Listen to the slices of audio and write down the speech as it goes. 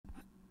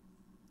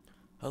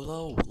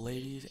Hello,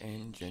 ladies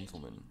and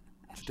gentlemen.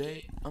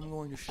 Today, I'm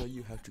going to show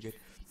you how to get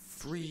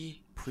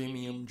free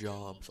premium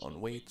jobs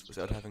on Weights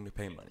without having to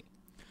pay money.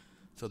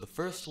 So the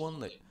first one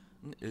that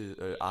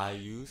I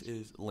use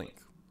is Link,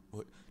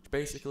 which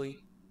basically,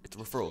 it's a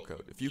referral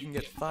code. If you can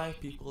get 5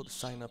 people to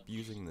sign up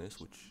using this,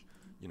 which,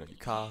 you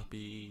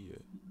copy,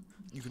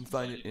 you can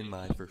find it in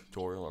my first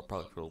tutorial, or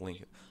probably put a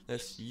link.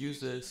 Let's use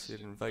this,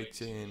 it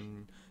invites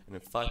in, and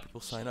if 5 people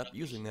sign up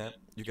using that,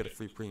 you get a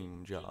free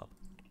premium job.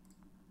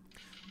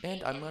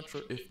 And I'm not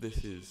sure if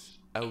this is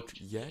out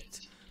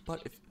yet,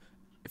 but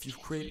if you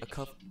create a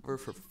cover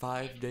for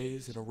 5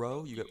 days in a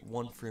row, you get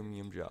 1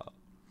 premium job.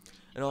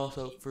 And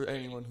also, for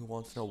anyone who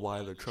wants to know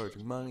why they're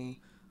charging money,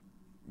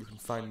 you can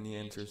find the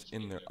answers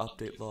in their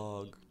update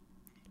log.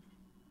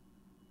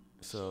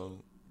 So,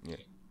 yeah.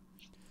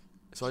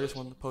 So I just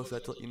wanted to post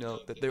that to let you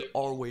know that there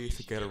are ways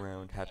to get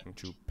around having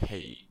to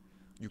pay.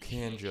 You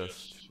can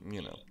just,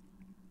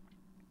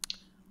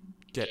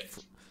 get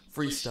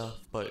free stuff,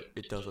 but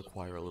it does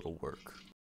require a little work.